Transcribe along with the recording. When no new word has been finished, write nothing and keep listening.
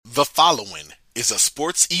The following is a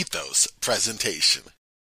Sports Ethos presentation.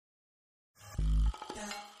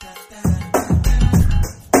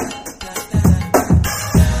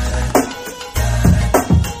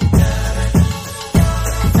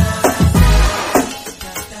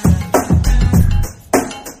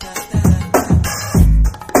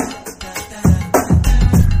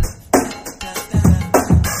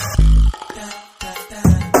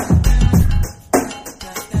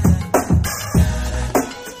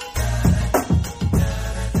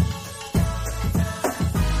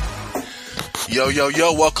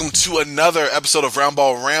 Yo, welcome to another episode of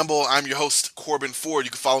Roundball Ramble. I'm your host, Corbin Ford.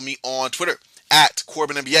 You can follow me on Twitter, at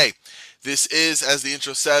CorbinNBA. This is, as the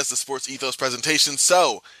intro says, the Sports Ethos presentation,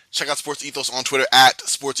 so check out Sports Ethos on Twitter, at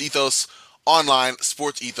Sports Ethos, online,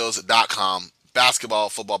 sportsethos.com. Basketball,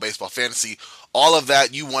 football, baseball, fantasy, all of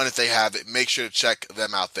that you want if they have it. Make sure to check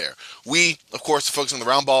them out there. We, of course, focus on the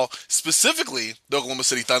round ball, specifically the Oklahoma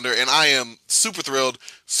City Thunder, and I am super thrilled,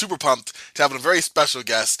 super pumped to have a very special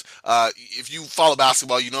guest. If you follow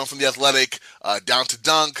basketball, you know him from The Athletic, Down to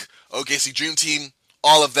Dunk, OKC Dream Team,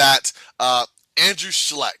 all of that. Andrew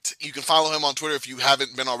Schlecht. You can follow him on Twitter if you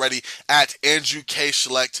haven't been already, at Andrew K.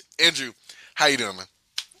 Schlecht. Andrew, how you doing, man?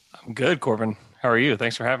 I'm good, Corbin. How are you?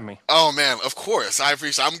 Thanks for having me. Oh man, of course. I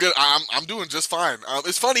appreciate it. I'm good. I'm doing just fine.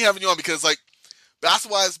 It's funny having you on because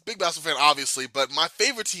basketball-wise, big basketball fan obviously, but my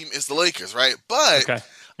favorite team is the Lakers, right? But Okay.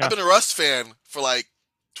 Yeah. I've been a Russ fan for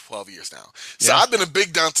 12 years now. So Yeah. I've been a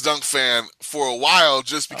big Down to Dunk fan for a while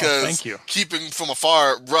just because thank you. keeping from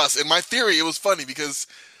afar Russ. And my theory, it was funny because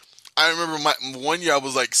I remember one year I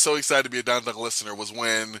was so excited to be a Down to Dunk listener was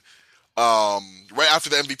when right after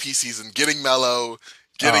the MVP season, getting Melo,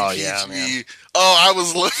 getting Oh, PG. yeah, man. I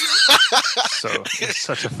was looking. So it's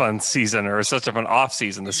such a fun season, or such of an off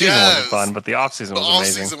season. The season Yes. wasn't fun, but the off season The was off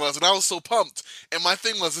amazing. season was, and I was so pumped. And my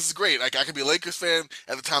thing was, this is great. I could be a Lakers fan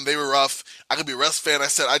at the time; they were rough. I could be a Russ fan. I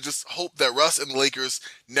said, I just hope that Russ and the Lakers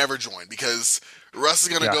never join because Russ is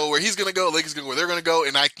going to Yeah. go where he's going to go, Lakers going to go where they're going to go,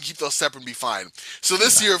 and I can keep those separate and be fine. So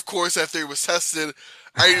this year, of course, that theory was tested.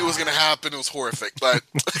 I knew it was going to happen. It was horrific, but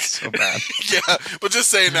So bad. yeah. But just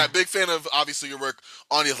saying that, big fan of obviously your work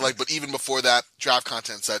on the Athletic, but even before that, draft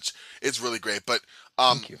content and such, it's really great. But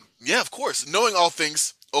Thank you. yeah, of course, knowing all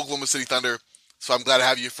things Oklahoma City Thunder. So I'm glad to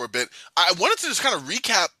have you for a bit. I wanted to just kind of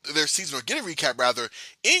recap their season, or get a recap rather,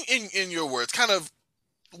 in your words, kind of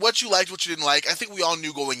what you liked, what you didn't like. I think we all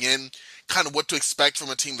knew going in kind of what to expect from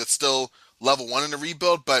a team that's still level one in a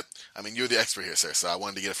rebuild. But I mean, you're the expert here, sir. So I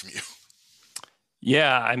wanted to get it from you.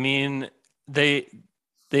 Yeah, I mean, they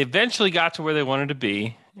eventually got to where they wanted to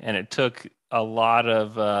be, and it took a lot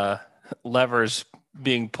of levers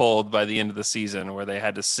being pulled by the end of the season, where they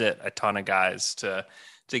had to sit a ton of guys to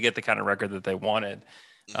get the kind of record that they wanted,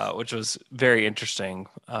 which was very interesting.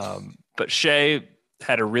 But Shea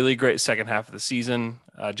had a really great second half of the season.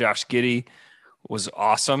 Josh Giddey was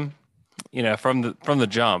awesome. From the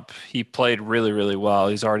jump, he played really, really well.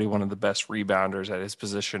 He's already one of the best rebounders at his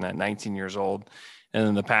position at 19 years old. And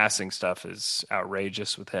then the passing stuff is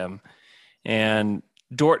outrageous with him. And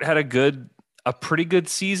Dort had a pretty good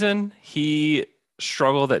season. He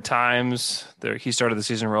struggled at times. He started the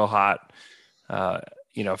season real hot,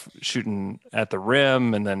 shooting at the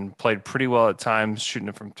rim, and then played pretty well at times, shooting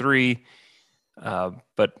it from three.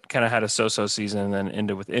 But kind of had a so-so season and then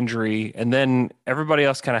ended with injury. And then everybody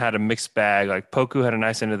else kind of had a mixed bag. Like Poku had a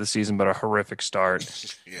nice end of the season, but a horrific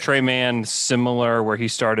start. Yeah. Trey Mann, similar, where he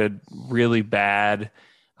started really bad.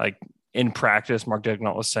 Like in practice, Mark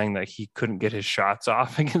Daigneault was saying that he couldn't get his shots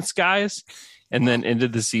off against guys, and then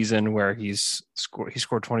ended the season where he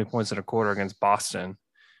scored 20 points in a quarter against Boston.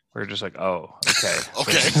 We're just like, oh, okay.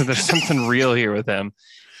 Okay. There's something real here with him.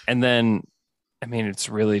 And then, I mean, it's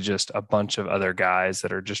really just a bunch of other guys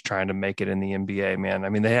that are just trying to make it in the NBA, man. I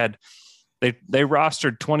mean, they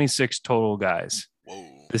rostered 26 total guys Whoa.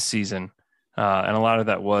 this season. And a lot of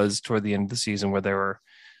that was toward the end of the season where they were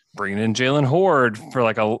bringing in Jalen Horde for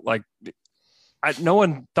no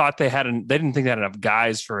one thought they didn't think they had enough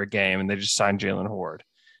guys for a game, and they just signed Jalen Horde.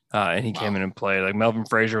 And he came in and played. Like Melvin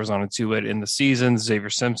Frazier was on a 2-8 in the season. Xavier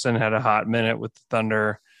Simpson had a hot minute with the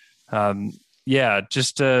Thunder.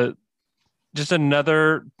 Just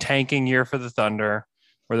another tanking year for the Thunder,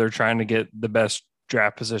 where they're trying to get the best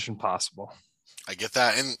draft position possible. I get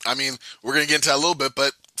that. And I mean, we're going to get into that a little bit,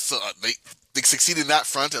 but so they succeeded in that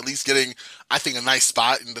front, at least getting, I think, a nice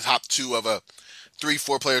spot in the top two of a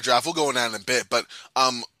 3-4 player draft. We'll go on that in a bit, but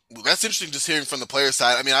that's interesting just hearing from the player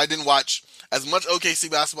side. I mean, I didn't watch as much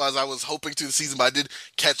OKC basketball as I was hoping to this season, but I did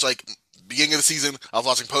catch beginning of the season. I was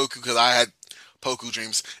watching Poku because I had Poku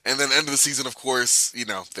dreams, and then end of the season, of course,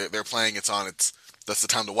 they're playing. It's on. It's that's the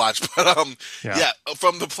time to watch. But Yeah. yeah,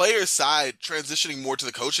 from the players' side, transitioning more to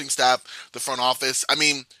the coaching staff, the front office. I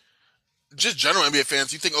mean, just general NBA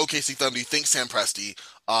fans, you think OKC Thunder, you think Sam Presti,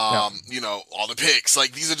 Yeah. all the picks.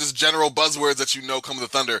 Like these are just general buzzwords that come with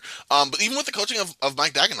the Thunder. But even with the coaching of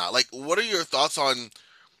Mike Dagenot, like what are your thoughts on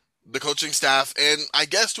the coaching staff? And I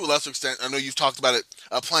guess to a lesser extent, I know you've talked about it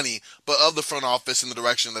plenty, but of the front office and the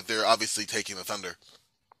direction that they're obviously taking the Thunder.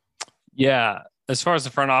 Yeah. As far as the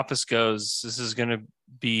front office goes, this is going to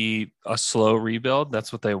be a slow rebuild.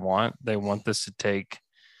 That's what they want. They want this to take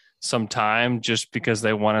some time just because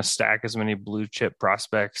they want to stack as many blue chip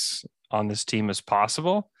prospects on this team as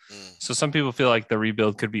possible. So some people feel like the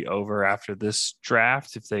rebuild could be over after this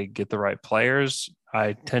draft if they get the right players.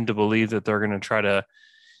 I tend to believe that they're going to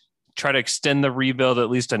try to extend the rebuild at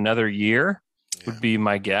least another year would be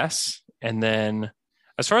my guess. And then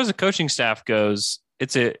as far as the coaching staff goes,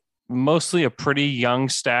 it's mostly a pretty young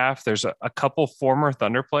staff. There's a couple former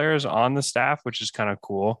Thunder players on the staff, which is kind of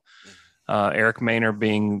cool. Eric Maynor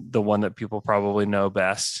being the one that people probably know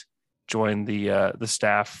best, joined the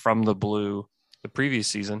staff from the Blue the previous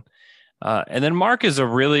season. And then Mark is a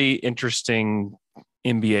really interesting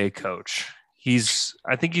NBA coach.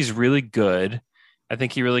 I think he's really good. I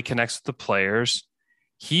think he really connects with the players.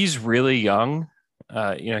 He's really young.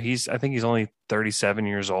 I think he's only 37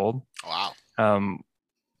 years old. Wow.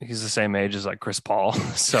 He's the same age as like Chris Paul.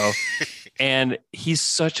 So, and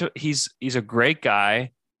he's a great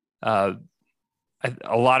guy. A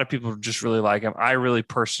lot of people just really like him. I really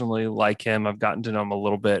personally like him. I've gotten to know him a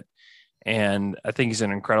little bit, and I think he's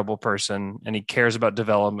an incredible person, and he cares about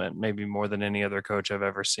development maybe more than any other coach I've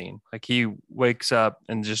ever seen. Like he wakes up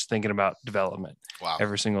and just thinking about development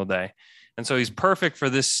every single day. And so he's perfect for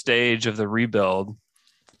this stage of the rebuild.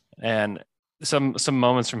 And some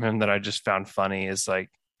moments from him that I just found funny is like,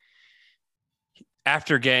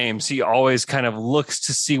 after games, he always kind of looks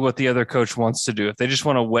to see what the other coach wants to do. If they just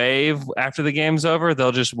want to wave after the game's over,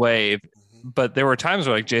 they'll just wave. But there were times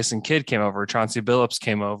where like Jason Kidd came over, Chauncey Billups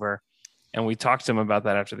came over, and we talked to him about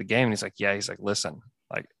that after the game. And he's like, listen,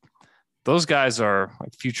 like those guys are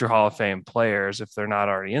like future Hall of Fame players. If they're not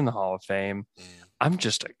already in the Hall of Fame, I'm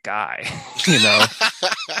just a guy,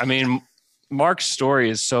 I mean, Mark's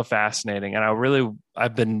story is so fascinating. And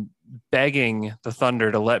I've been begging the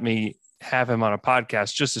Thunder to let me have him on a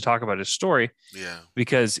podcast just to talk about his story. Yeah.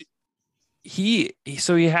 Because he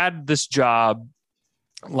had this job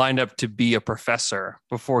lined up to be a professor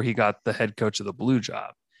before he got the head coach of the Blue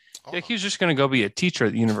job. Oh. Like he was just going to go be a teacher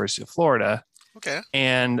at the University of Florida. Okay.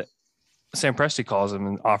 And Sam Presti calls him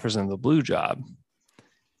and offers him the Blue job.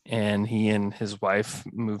 And he and his wife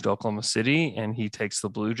moved to Oklahoma City, and he takes the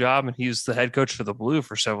Blue job, and he was the head coach for the Blue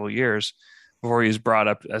for several years before he was brought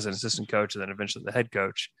up as an assistant coach and then eventually the head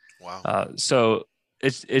coach. Wow. So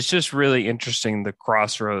it's just really interesting, the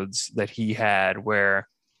crossroads that he had, where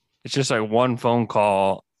it's just like one phone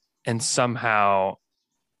call and somehow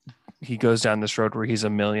he goes down this road where he's a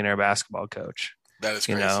millionaire basketball coach. That is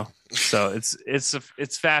crazy. So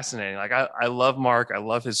it's fascinating. Like I love Mark. I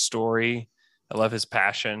love his story. I love his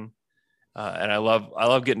passion. And I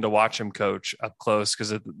love getting to watch him coach up close, because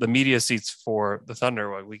the media seats for the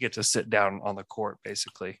Thunder, we get to sit down on the court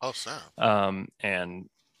basically. Oh, snap. And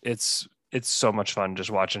it's so much fun just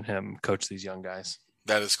watching him coach these young guys.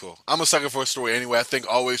 That is cool. I'm a sucker for a story anyway. I think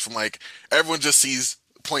always from like everyone just sees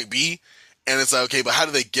point B and it's like, okay, but how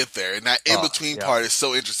do they get there? And that in between part is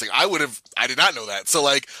so interesting. I did not know that. So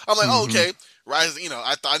like, I'm like, oh, okay. Rise,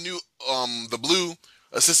 I knew the Blue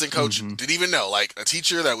assistant coach didn't even know, like a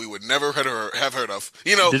teacher that we would never have heard of,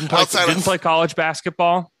 didn't play college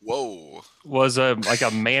basketball. Whoa. Was a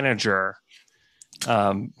manager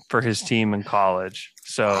for his team in college.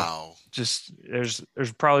 So wow. Just there's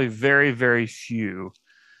probably very, very few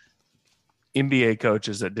NBA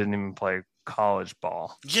coaches that didn't even play college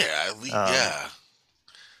ball. Yeah, yeah.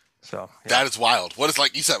 So that is wild. What is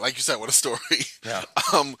like you said, what a story. Yeah.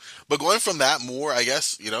 But going from that more, I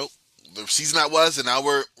guess, the season that was, and now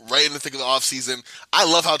we're right in the thick of the off season. I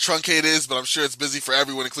love how truncated it is, but I'm sure it's busy for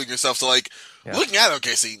everyone, including yourself. So looking at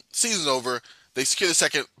OKC, season's over. They secure the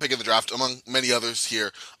second pick in the draft, among many others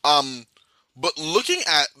here. But looking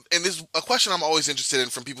at, and this is a question I'm always interested in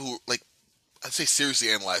from people who I'd say seriously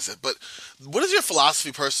analyze it, but what is your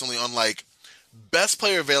philosophy personally on best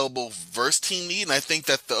player available versus team need? And I think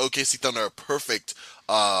that the OKC Thunder are a perfect,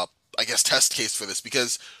 test case for this,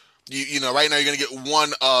 because right now you're going to get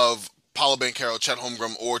one of Paolo Banchero, Chet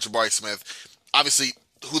Holmgren, or Jabari Smith. Obviously,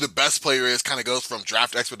 who the best player is kind of goes from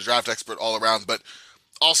draft expert to draft expert all around, but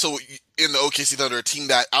also in the OKC Thunder, a team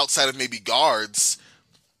that outside of maybe guards,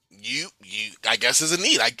 you I guess is a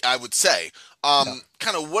need, I would say. Yeah.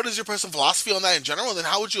 Kind of what is your personal philosophy on that in general, and then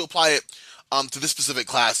how would you apply it to this specific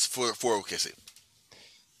class for OKC?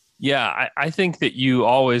 Yeah, I think that you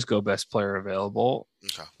always go best player available.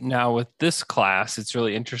 Okay. Now, with this class, it's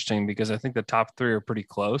really interesting because I think the top three are pretty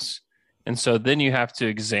close. And so then you have to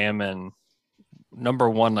examine number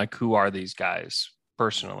one, like who are these guys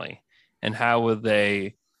personally and how would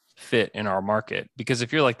they fit in our market? Because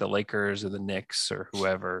if you're like the Lakers or the Knicks or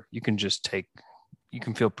whoever, you can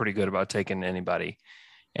feel pretty good about taking anybody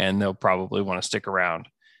and they'll probably want to stick around.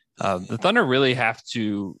 The Thunder really have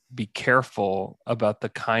to be careful about the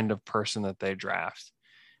kind of person that they draft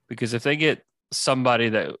because if they get somebody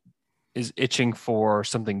that is itching for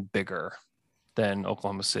something bigger than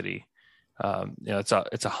Oklahoma City, it's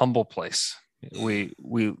a humble place. We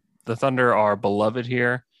the Thunder are beloved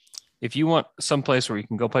here. If you want some place where you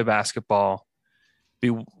can go play basketball, be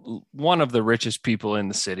one of the richest people in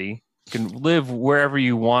the city, you can live wherever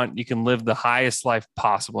you want. You can live the highest life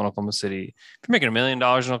possible in Oklahoma City. If you're making $1 million in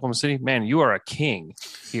Oklahoma City, man, you are a king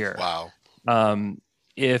here. Wow. And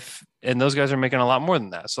those guys are making a lot more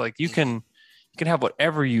than that. So like you can have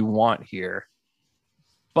whatever you want here,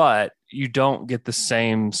 but you don't get the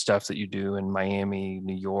same stuff that you do in Miami,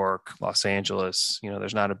 New York, Los Angeles.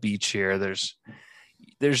 There's not a beach here. There's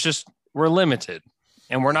just, we're limited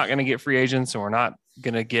and we're not going to get free agents and we're not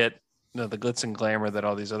going to get the glitz and glamour that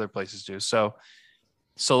all these other places do. So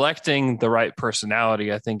selecting the right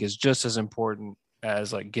personality, I think, is just as important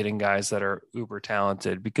as like getting guys that are uber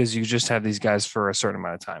talented because you just have these guys for a certain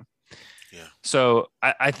amount of time. Yeah. So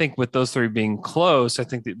I think with those three being close, I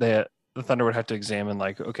think that the Thunder would have to examine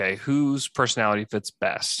like, okay, whose personality fits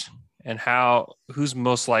best and who's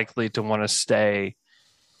most likely to want to stay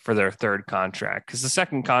for their third contract. Because the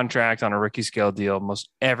second contract on a rookie scale deal, most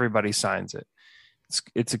everybody signs it.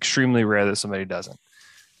 It's extremely rare that somebody doesn't.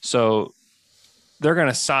 So they're going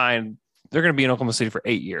to be in Oklahoma City for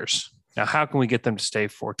 8 years. Now, how can we get them to stay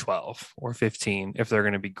for 12 or 15 if they're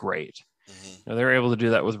going to be great? Mm-hmm. They're able to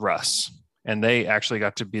do that with Russ, and they actually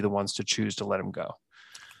got to be the ones to choose to let him go.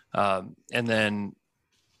 And then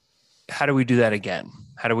how do we do that again?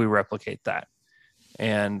 How do we replicate that?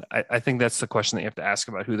 And I think that's the question that you have to ask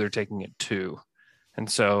about who they're taking it to. And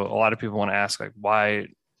so a lot of people want to ask, like, why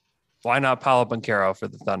not Paolo Banchero for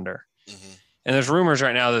the Thunder? Mm-hmm. And there's rumors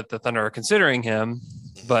right now that the Thunder are considering him,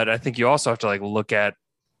 but I think you also have to like look at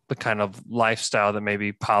the kind of lifestyle that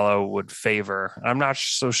maybe Paolo would favor. I'm not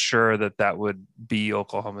so sure that would be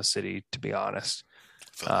Oklahoma City, to be honest.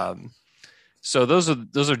 So those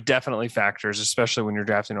are definitely factors, especially when you're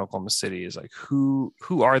drafting Oklahoma City, is like who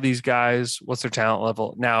are these guys? What's their talent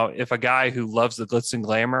level? Now, if a guy who loves the glitz and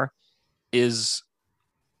glamour is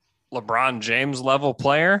LeBron James level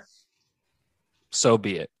player, so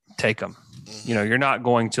be it. Take him. Mm-hmm. You're not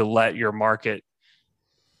going to let your market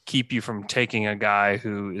keep you from taking a guy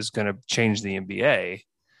who is going to change the NBA.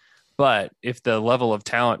 But if the level of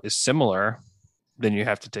talent is similar, then you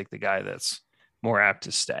have to take the guy that's more apt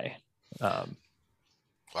to stay.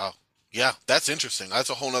 Wow. Yeah, that's interesting. That's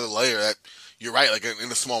a whole nother layer that you're right. Like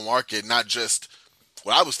in a small market, not just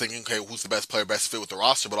what I was thinking, okay, who's the best player, best fit with the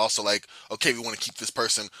roster, but also like, okay, we want to keep this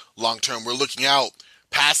person long term. We're looking out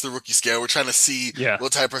past the rookie scale. We're trying to see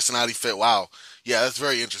what type of personality fit. Wow. Yeah, that's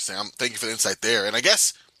very interesting. Thank you for the insight there. And I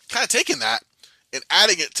guess kind of taking that and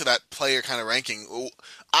adding it to that player kind of ranking.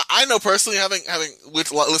 I know personally, having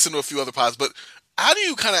listened to a few other pods, but how do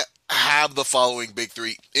you kind of have the following big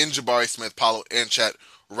three in Jabari Smith, Paolo, and Chet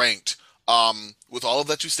ranked with all of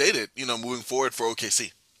that you stated, moving forward for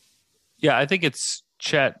OKC? Yeah, I think it's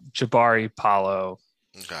Chet, Jabari, Paolo,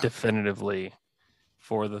 definitively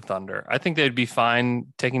for the Thunder. I think they'd be fine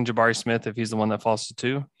taking Jabari Smith if he's the one that falls to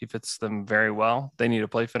 2. He fits them very well. They need a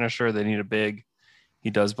play finisher. They need a big. He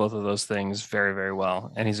does both of those things very, very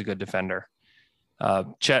well, and he's a good defender.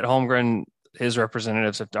 Chet Holmgren, his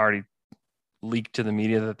representatives have already leaked to the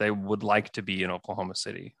media that they would like to be in Oklahoma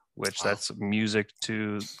City, which that's music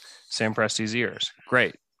to Sam Presti's ears.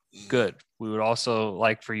 Great. Good. We would also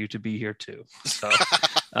like for you to be here too. So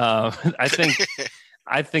I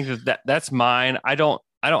think that's mine. I don't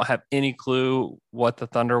have any clue what the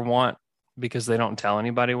Thunder want because they don't tell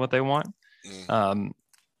anybody what they want. It's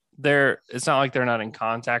not like they're not in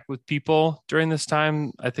contact with people during this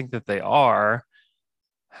time. I think that they are.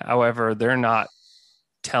 However, they're not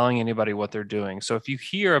telling anybody what they're doing. So if you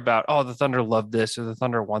hear about, the Thunder love this or the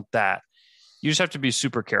Thunder want that, you just have to be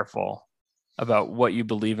super careful about what you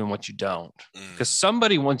believe and what you don't. Because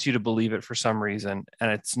somebody wants you to believe it for some reason,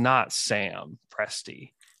 and it's not Sam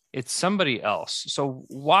Presti. It's somebody else. So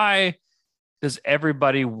why is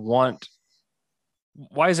everybody wanting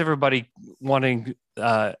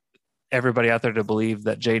everybody out there to believe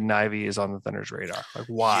that Jaden Ivey is on the Thunder's radar. Like,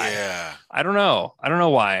 why? Yeah. I don't know. I don't know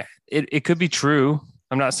why. It could be true.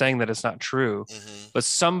 I'm not saying that it's not true, but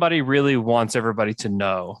somebody really wants everybody to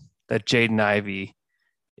know that Jaden Ivey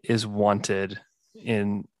is wanted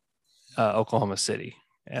in Oklahoma City.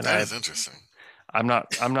 And that is interesting. I'm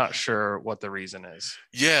not sure what the reason is.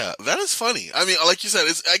 Yeah, that is funny. I mean, like you said,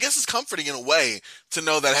 I guess it's comforting in a way to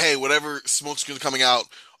know that, hey, whatever smoke screens coming out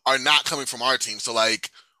are not coming from our team. So, like,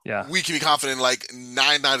 we can be confident, like,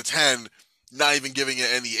 9 out of 10, not even giving it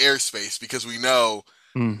any airspace because we know,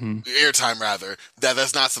 airtime rather,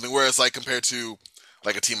 that's not something. Whereas, like, compared to,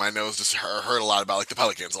 like, a team I know has just heard a lot about, like the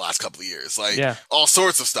Pelicans the last couple of years. Like, all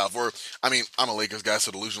sorts of stuff. Or, I mean, I'm a Lakers guy,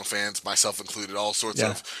 so delusional fans, myself included, all sorts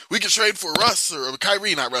of, we could trade for Russ or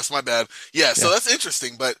Kyrie, not Russ, my bad. Yeah, so that's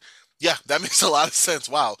interesting. But, yeah, that makes a lot of sense.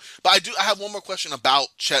 Wow. But I have one more question about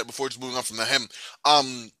Chet before just moving on from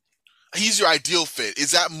him. He's your ideal fit.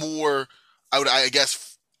 Is that more, I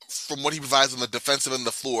guess, from what he provides on the defensive end of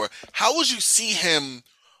the floor, how would you see him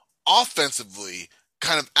offensively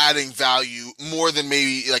kind of adding value more than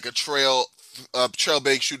maybe like a trail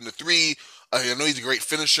big shooting the three? I know he's a great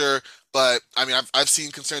finisher, but I mean, I've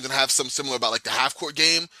seen concerns and have some similar about like the half court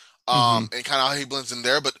game, and kind of how he blends in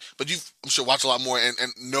there. But you've, I'm sure, watched a lot more and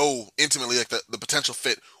know intimately like the potential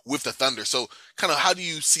fit with the Thunder. So kind of how do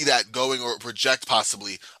you see that going or project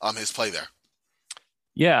possibly his play there?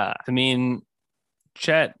 Yeah, I mean,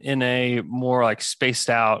 Chet in a more like spaced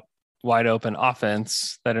out, wide open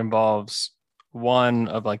offense that involves one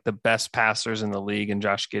of like the best passers in the league and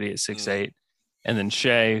Josh Giddey at 6'8", and then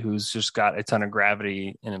Shea, who's just got a ton of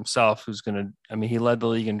gravity in himself, who's going to, I mean, he led the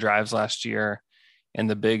league in drives last year, and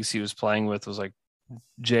the bigs he was playing with was like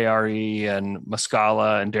JRE and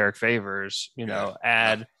Muscala and Derek Favors,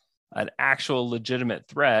 add an actual legitimate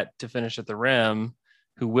threat to finish at the rim,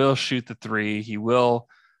 who will shoot the three. He will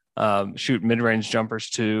shoot mid-range jumpers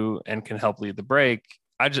too, and can help lead the break.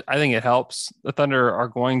 I think it helps. The Thunder are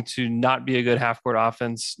going to not be a good half-court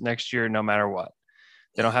offense next year, no matter what.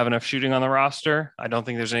 They don't have enough shooting on the roster. I don't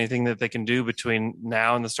think there's anything that they can do between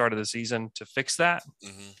now and the start of the season to fix that.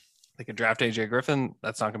 They could draft AJ Griffin.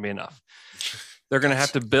 That's not going to be enough. They're going to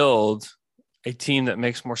have to build a team that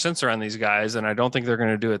makes more sense around these guys, and I don't think they're going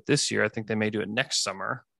to do it this year. I think they may do it next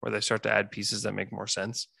summer, where they start to add pieces that make more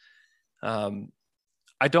sense.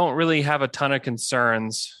 I don't really have a ton of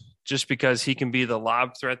concerns just because he can be the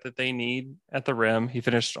lob threat that they need at the rim. He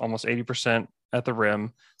finished almost 80% at the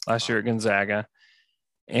rim last year at Gonzaga.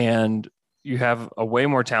 And you have a way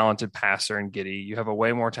more talented passer in Giddey. You have a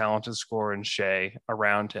way more talented scorer in Shea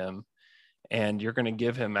around him. And you're going to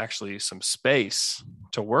give him actually some space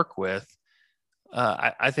to work with.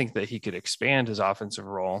 I think that he could expand his offensive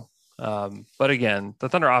role. But again, the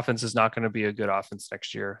Thunder offense is not going to be a good offense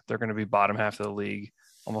next year. They're going to be bottom half of the league,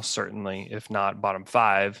 almost certainly, if not bottom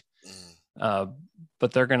 5.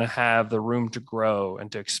 But they're going to have the room to grow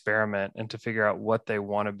and to experiment and to figure out what they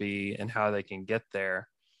want to be and how they can get there.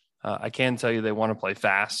 I can tell you they want to play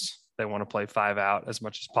fast. They want to play 5 out as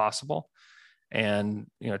much as possible. And,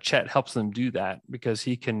 Chet helps them do that because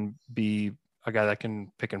he can be a guy that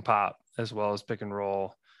can pick and pop as well as pick and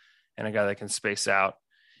roll, and a guy that can space out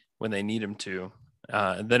when they need him to.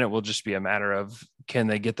 And then it will just be a matter of, can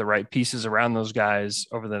they get the right pieces around those guys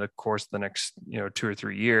over the course of the next, 2 or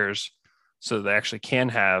 3 years, so they actually can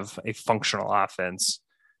have a functional offense.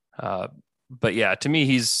 But yeah, to me,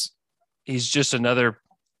 he's just another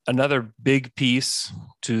big piece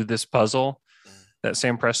to this puzzle that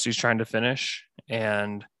Sam Presti's trying to finish.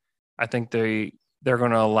 And I think they're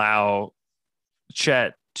going to allow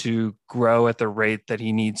Chet to grow at the rate that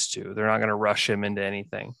he needs to. They're not going to rush him into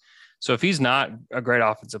anything. So if he's not a great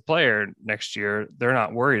offensive player next year, they're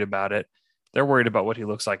not worried about it. They're worried about what he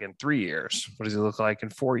looks like in 3 years. What does he look like in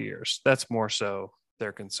 4 years? That's more so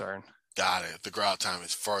their concern. Got it. The grow out time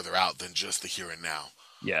is farther out than just the here and now.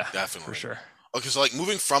 Yeah, definitely. For sure. Okay, so like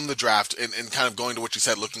moving from the draft and kind of going to what you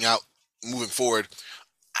said, looking out, moving forward,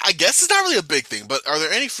 I guess it's not really a big thing, but are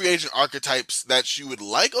there any free agent archetypes that you would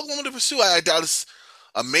like Oklahoma to pursue? I doubt it's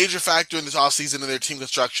a major factor in this offseason in their team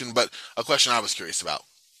construction, but a question I was curious about.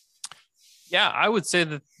 Yeah, I would say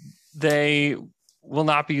that they will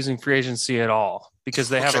not be using free agency at all because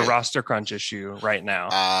they have a roster crunch issue right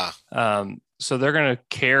now. So they're going to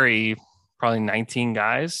carry probably 19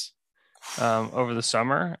 guys over the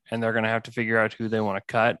summer, and they're going to have to figure out who they want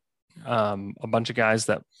to cut. A bunch of guys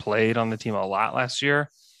that played on the team a lot last year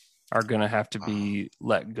are going to have to be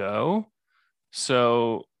let go.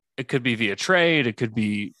 So it could be via trade. It could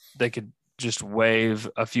be they could just waive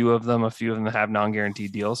a few of them that have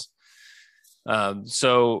non-guaranteed deals.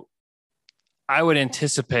 So I would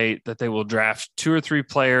anticipate that they will draft 2 or 3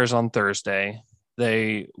 players on Thursday.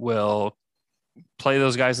 They will play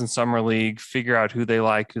those guys in summer league, figure out who they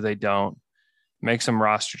like, who they don't, make some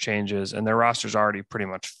roster changes, and their roster's already pretty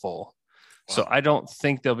much full. Wow. So I don't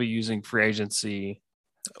think they'll be using free agency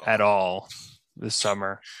at all this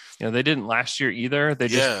summer. They didn't last year either. They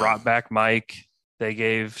just brought back Mike. They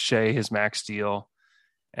gave Shea his max deal,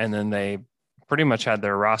 and then they pretty much had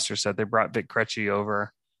their roster set. They brought Vic Krejci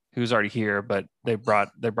over, who's already here, but they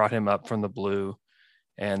brought him up from the blue,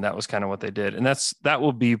 and that was kind of what they did. And that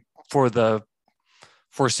will be for the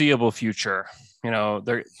foreseeable future.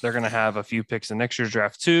 They're going to have a few picks in next year's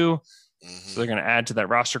draft too. So they're going to add to that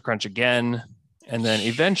roster crunch again. And then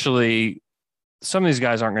eventually some of these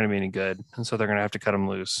guys aren't going to be any good. And so they're going to have to cut them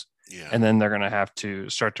loose. Yeah. And then they're going to have to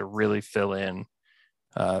start to really fill in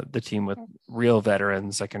the team with real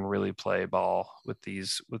veterans that can really play ball with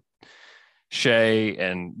Shea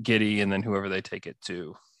and Giddey, and then whoever they take it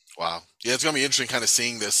to. Wow. Yeah, it's going to be interesting kind of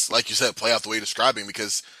seeing this, like you said, play out the way you're describing,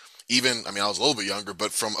 because I was a little bit younger,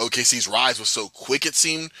 but from OKC's rise was so quick, it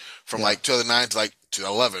seemed, from like 2009 to like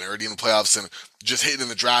 2011, already in the playoffs and just hitting in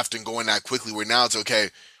the draft and going that quickly, where now it's okay,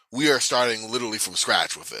 we are starting literally from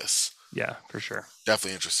scratch with this. Yeah, for sure.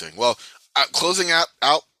 Definitely interesting. Well, closing out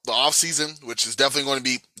the offseason, which is definitely going to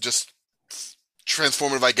be just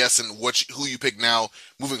transformative, I guess, in who you pick now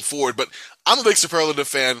moving forward. But I'm a big superlative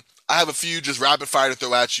fan. I have a few just rapid fire to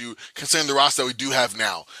throw at you concerning the roster that we do have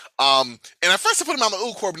now. And at first I put them out,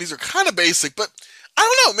 like, Corbin, these are kind of basic, but I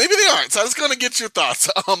don't know, maybe they aren't. So I'm just going to get your thoughts.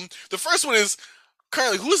 The first one is,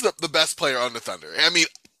 currently, who is the best player on the Thunder? I mean,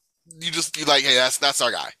 you're like, hey, that's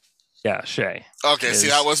our guy. Yeah, Shea. Okay, see,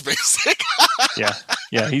 that was basic.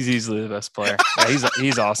 yeah, he's easily the best player. Yeah,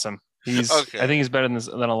 he's awesome. I think he's better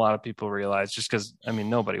than a lot of people realize, just because,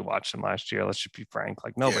 nobody watched him last year. Let's just be frank.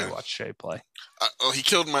 Like, nobody watched Shea play. He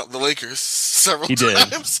killed the Lakers several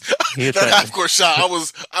times. He did. That half-court shot,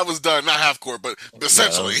 I was done. Not half-court, but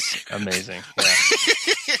essentially. Yeah, amazing.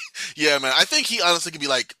 Yeah. Yeah, man. I think he honestly could be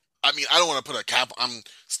like, I don't want to put a cap. I'm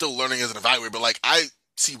still learning as an evaluator, but, like, I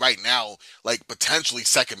see right now, like, potentially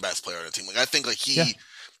second best player on the team. Like, I think, like, he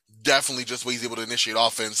definitely just he's able to initiate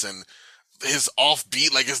offense, and his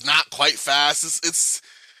offbeat, like, is not quite fast.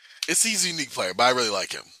 He's a unique player, but I really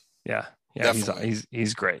like him. Yeah,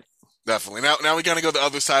 he's great. Definitely. Now we gotta go the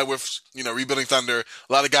other side with rebuilding Thunder.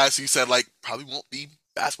 A lot of guys who you said like probably won't be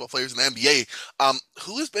basketball players in the NBA.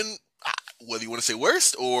 Who has been, whether you want to say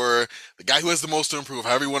worst or the guy who has the most to improve,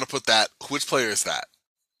 however you want to put that, which player is that?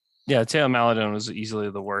 Yeah, Teo Maledon was easily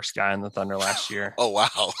the worst guy in the Thunder last year. Oh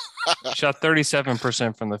wow. Shot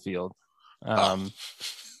 37% from the field.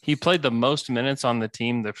 He played the most minutes on the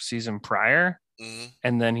team the season prior,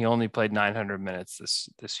 and then he only played 900 minutes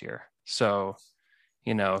this year. So,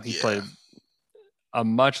 he played a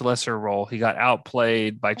much lesser role. He got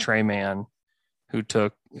outplayed by Trey Mann, who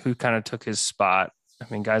kind of took his spot.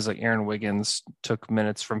 Guys like Aaron Wiggins took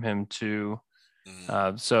minutes from him too.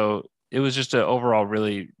 So it was just an overall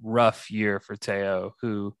really rough year for Teo,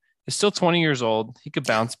 who is still 20 years old. He could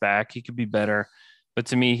bounce back. He could be better. But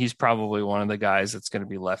to me, he's probably one of the guys that's going to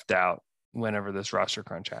be left out whenever this roster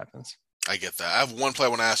crunch happens. I get that. I have one play I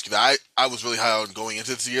want to ask you that I was really high on going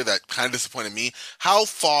into this year that kind of disappointed me. How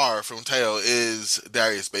far from Teo is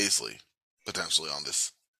Darius Bazley potentially on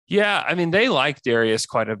this? Yeah, they like Darius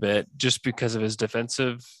quite a bit just because of his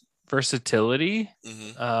defensive versatility.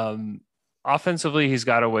 Offensively, he's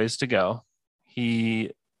got a ways to go.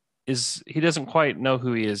 He doesn't quite know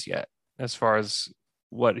who he is yet as far as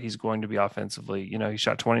what he's going to be offensively. He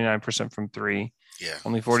shot 29% from three,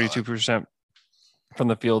 only 42% from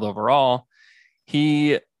the field overall.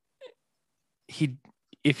 If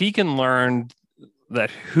he can learn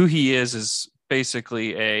that who he is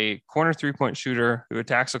basically a corner 3-point shooter who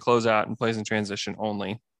attacks a closeout and plays in transition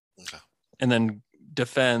only, and then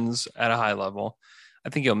defends at a high level, I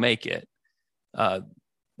think he'll make it.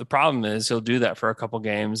 The problem is he'll do that for a couple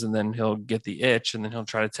games and then he'll get the itch and then he'll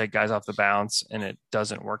try to take guys off the bounce and it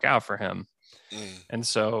doesn't work out for him. And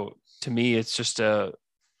so to me, it's just there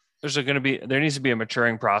needs to be a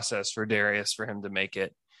maturing process for Darius for him to make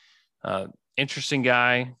it. Interesting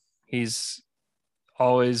guy. He's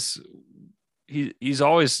always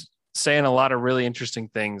saying a lot of really interesting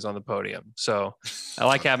things on the podium. So I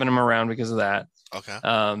like having him around because of that. Okay.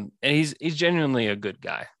 And he's genuinely a good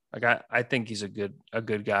guy. Like I think he's a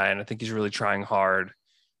good guy, and I think he's really trying hard.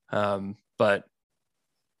 But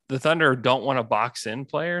the Thunder don't want to box in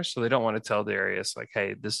players, so they don't want to tell Darius like,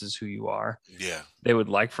 "Hey, this is who you are." Yeah. They would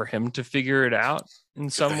like for him to figure it out in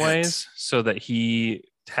some ways, so that he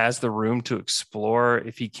has the room to explore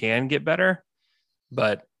if he can get better.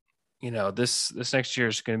 But this next year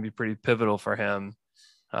is going to be pretty pivotal for him.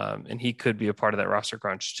 And he could be a part of that roster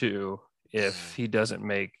crunch too if he doesn't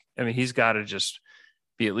make. I mean, he's got to just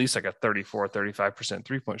be at least like a 35%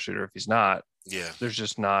 3-point shooter. If he's not, there's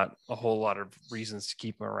just not a whole lot of reasons to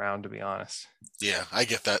keep him around, to be honest. Yeah, I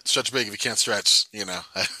get that. Stretch big if you can't stretch, I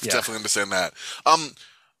definitely understand that.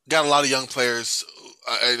 Got a lot of young players.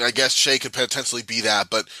 I guess Shea could potentially be that,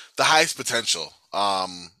 but the highest potential,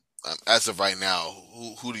 as of right now,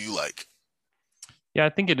 who do you like? Yeah, I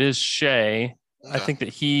think it is Shea. Okay. I think that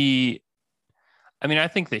he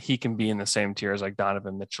can be in the same tier as like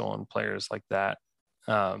Donovan Mitchell and players like that.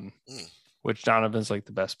 Which Donovan's like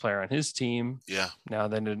the best player on his team. Yeah. Now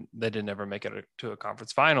they didn't ever make it to a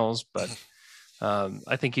conference finals, but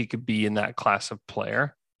I think he could be in that class of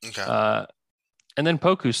player. Okay. And then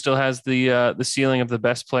Poku still has the ceiling of the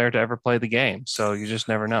best player to ever play the game. So you just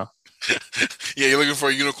never know. Yeah, you're looking for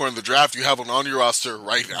a unicorn in the draft. You have one on your roster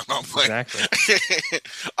right now. No, I'm playing. Exactly.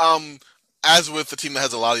 As with the team that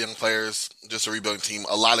has a lot of young players, just a rebuilding team,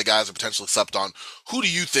 a lot of guys are potentially slept on. Who do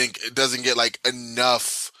you think doesn't get like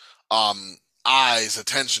enough eyes,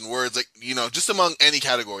 attention, words, like, just among any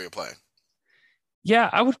category you're playing? Yeah,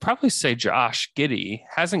 I would probably say Josh Giddey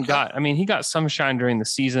hasn't got. I mean, he got some shine during the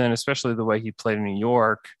season, especially the way he played in New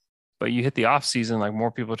York. But you hit the off season, like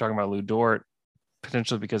more people are talking about Lou Dort,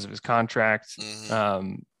 potentially because of his contract. A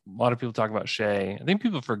lot of people talk about Shea. I think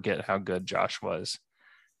people forget how good Josh was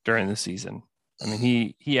during the season. I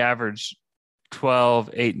mean, he averaged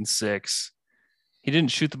 12, 8, and 6. He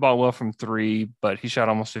didn't shoot the ball well from 3, but he shot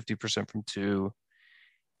almost 50% from 2.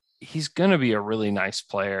 He's going to be a really nice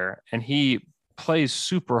player, and he plays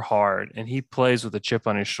super hard, and he plays with a chip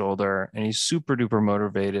on his shoulder, and he's super duper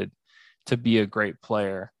motivated to be a great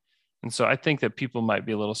player. And so I think that people might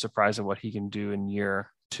be a little surprised at what he can do in year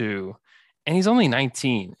 2. And he's only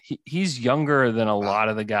 19. He's younger than a lot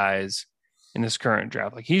of the guys in this current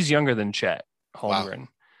draft. Like, he's younger than Chet Holmgren.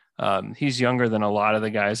 Wow. He's younger than a lot of the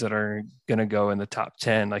guys that are going to go in the top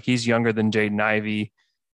 10. Like, he's younger than Jaden Ivey,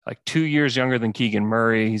 like 2 years younger than Keegan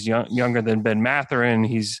Murray. He's younger than Ben Mathurin.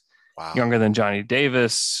 He's younger than Johnny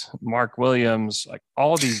Davis, Mark Williams, like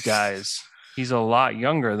all these guys. He's a lot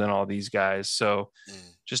younger than all these guys. So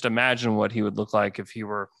just imagine what he would look like if he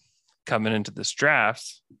were coming into this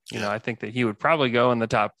draft. I think that he would probably go in the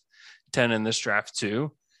top 10 in this draft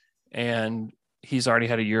too. And he's already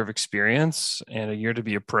had a year of experience and a year to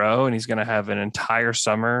be a pro, and he's going to have an entire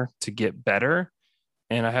summer to get better.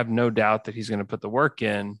 And I have no doubt that he's going to put the work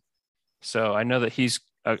in. So I know that he's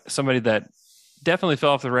somebody that definitely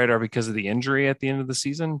fell off the radar because of the injury at the end of the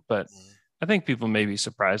season, but I think people may be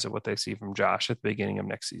surprised at what they see from Josh at the beginning of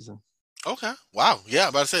next season. Okay. Wow. Yeah, I'm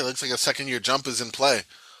about to say, it looks like a second-year jump is in play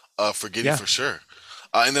for Giddey for sure.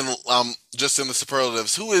 And then just in the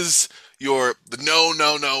superlatives, who is the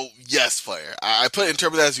no, yes player? I put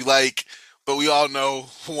interpret that as you like, but we all know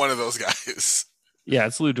one of those guys. Yeah,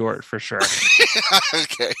 it's Lou Dort for sure.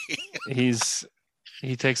 Okay. He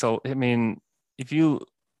takes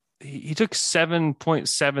he took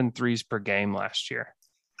 7.7 threes per game last year.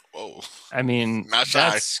 Whoa. I mean,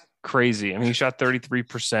 that's crazy. I mean, he shot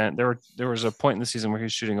 33%. There was a point in the season where he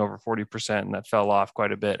was shooting over 40%, and that fell off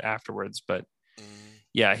quite a bit afterwards. But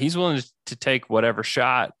yeah, he's willing to take whatever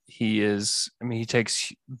shot he is. I mean, he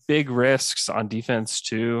takes big risks on defense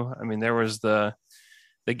too. I mean, there was the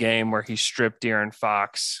game where he stripped De'Aaron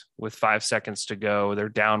Fox with 5 seconds to go. They're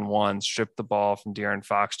down 1, stripped the ball from De'Aaron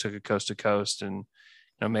Fox, took it coast to coast, and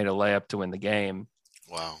made a layup to win the game.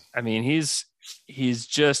 Wow. I mean, he's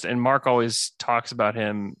just, and Mark always talks about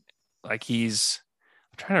him like I'm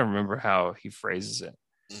trying to remember how he phrases it.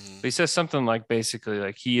 But he says something like, basically,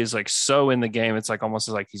 like, he is like so in the game, it's like almost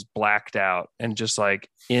like he's blacked out and just like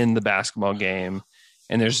in the basketball game,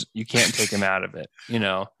 and you can't take him out of it,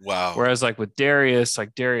 Wow. Whereas like with Darius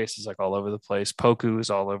is like all over the place. Poku is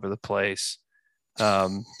all over the place.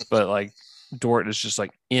 But like Dort is just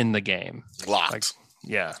like in the game. Locked. Like,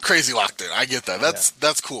 yeah. Crazy locked in. I get that.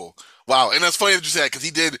 That's cool. Wow. And that's funny that you say that, because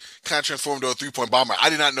he did kind of transform to a 3-point bomber. I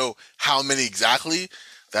did not know how many exactly.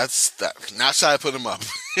 That's not shy to put him up.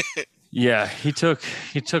 Yeah, he took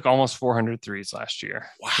almost 400 threes last year.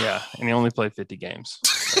 Wow. Yeah, and he only played 50 games.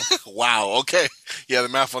 So. Wow. Okay. Yeah, the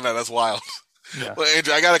math on that's wild. Yeah. Well,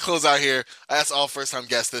 Andrew, I got to close out here. I asked all first-time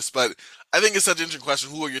guests this, but I think it's such an interesting question.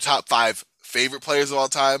 Who are your top 5 favorite players of all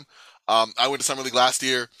time? I went to Summer League last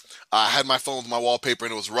year. I had my phone with my wallpaper,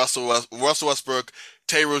 and it was Russell Westbrook,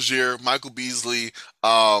 Tay Rozier, Michael Beasley,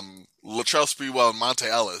 Latrell Sprewell, and Monte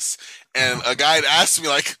Ellis. And a guy had asked me,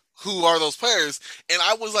 like, who are those players? And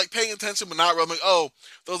I was, like, paying attention, but not really. Like, oh,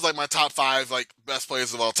 those are, like, my top 5, like, best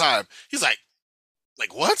players of all time. He's like,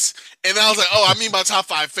 Like, what? And I was like, oh, I mean my top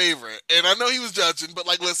 5 favorite. And I know he was judging, but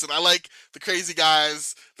like, listen, I like the crazy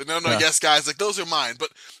guys, the no Yeah. yes guys. Like, those are mine. But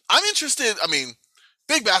I'm interested. I mean,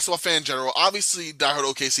 big basketball fan in general. Obviously,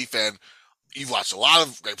 diehard OKC fan. You've watched a lot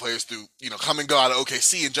of great players through, come and go out of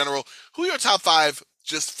OKC in general. Who are your top 5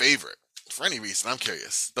 just favorite? For any reason, I'm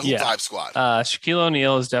curious. The Hoop Yeah. Vibe squad. Shaquille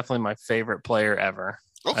O'Neal is definitely my favorite player ever.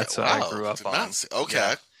 Okay, That's what I grew up on. Okay.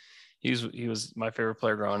 Yeah. He was my favorite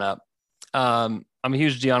player growing up. I'm a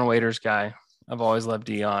huge Dion Waiters guy. I've always loved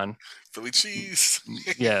Dion. Philly cheese.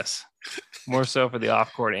 Yes. More so for the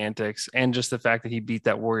off-court antics and just the fact that he beat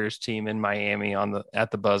that Warriors team in Miami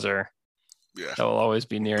at the buzzer. Yeah. That will always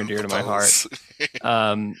be near and dear to my heart.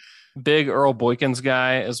 Big Earl Boykins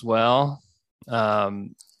guy as well.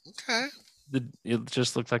 Okay. It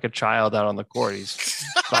just looked like a child out on the court. He's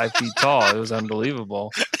 5 feet tall. It was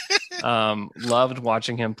unbelievable. Loved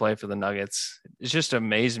watching him play for the Nuggets. It just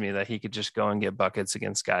amazed me that he could just go and get buckets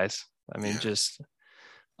against guys. I mean, just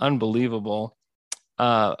unbelievable.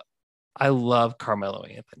 I love Carmelo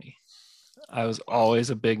Anthony. I was always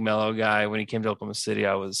a big Melo guy. When he came to Oklahoma City,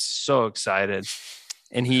 I was so excited.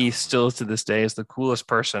 And he still to this day is the coolest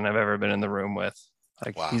person I've ever been in the room with.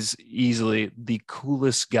 Like, he's easily the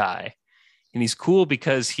coolest guy. And he's cool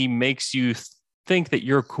because he makes you think that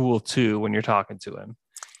you're cool too when you're talking to him.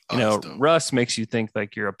 Russ makes you think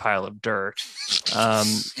like you're a pile of dirt.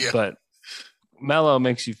 But Melo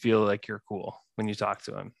makes you feel like you're cool when you talk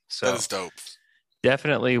to him. So that is dope.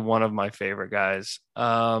 Definitely one of my favorite guys.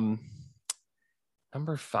 Number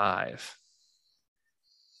 5.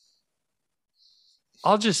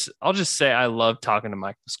 I'll just say I love talking to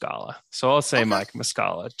Mike Muscala. So I'll say Mike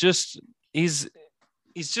Muscala. He's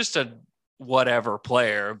just a whatever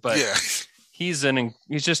player, but he's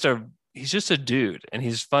just a dude and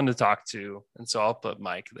he's fun to talk to. And so I'll put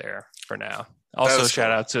Mike there for now. Also shout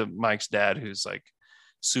out to Mike's dad, who's like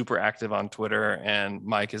super active on Twitter, and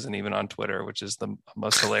Mike isn't even on Twitter, which is the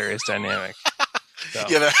most hilarious dynamic. So,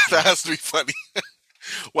 yeah, that has to be funny.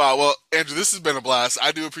 Wow. Well, Andrew, this has been a blast.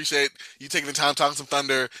 I do appreciate you taking the time talking some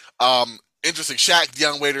Thunder. Interesting. Shaq,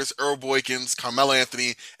 Dion Waiters, Earl Boykins, Carmelo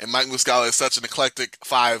Anthony, and Mike Muscala is such an eclectic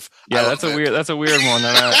 5. Yeah, that's a weird one.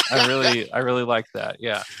 And I really like that.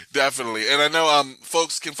 Yeah, definitely. And I know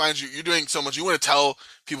folks can find you. You're doing so much. You want to tell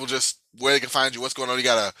people just where they can find you, what's going on. You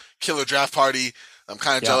got a killer draft party I'm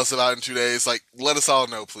kind of jealous about in 2 days. Like, let us all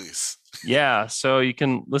know, please. Yeah, so you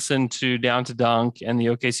can listen to Down to Dunk and the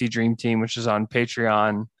OKC Dream Team, which is on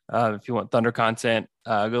Patreon. If you want Thunder content,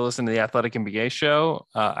 go listen to the Athletic NBA show.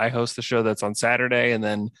 I host the show that's on Saturday, and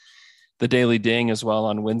then the Daily Ding as well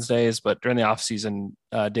on Wednesdays. But during the off season,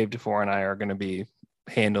 Dave DeFore and I are going to be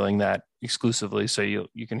handling that exclusively, so you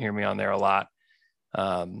can hear me on there a lot.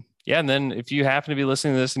 And then if you happen to be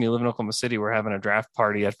listening to this and you live in Oklahoma City, we're having a draft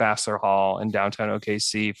party at Fassler Hall in downtown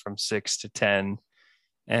OKC from 6 to 10.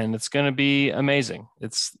 And it's going to be amazing.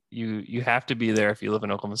 It's you have to be there if you live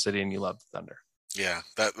in Oklahoma City and you love the Thunder. Yeah,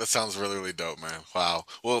 that sounds really, really dope, man. Wow.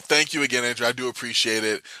 Well, thank you again, Andrew. I do appreciate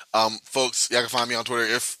it. Folks, you can find me on Twitter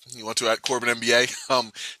if you want to at Corbin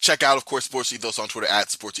NBA. Check out, of course, Sports Ethos on Twitter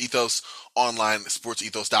at Sports Ethos, online,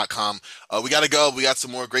 sportsethos.com. We got to go. We got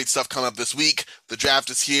some more great stuff coming up this week. The draft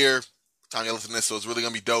is here. Time you listen to this, so it's really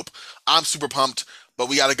going to be dope. I'm super pumped, but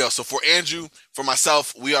we got to go. So for Andrew, for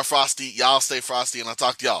myself, we are Frosty. Y'all stay frosty, and I'll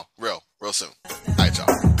talk to y'all real soon. All right, y'all.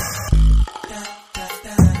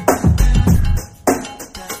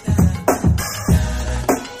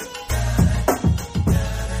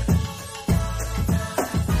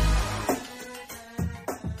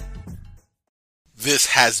 This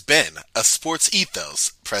has been a Sports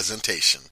Ethos presentation.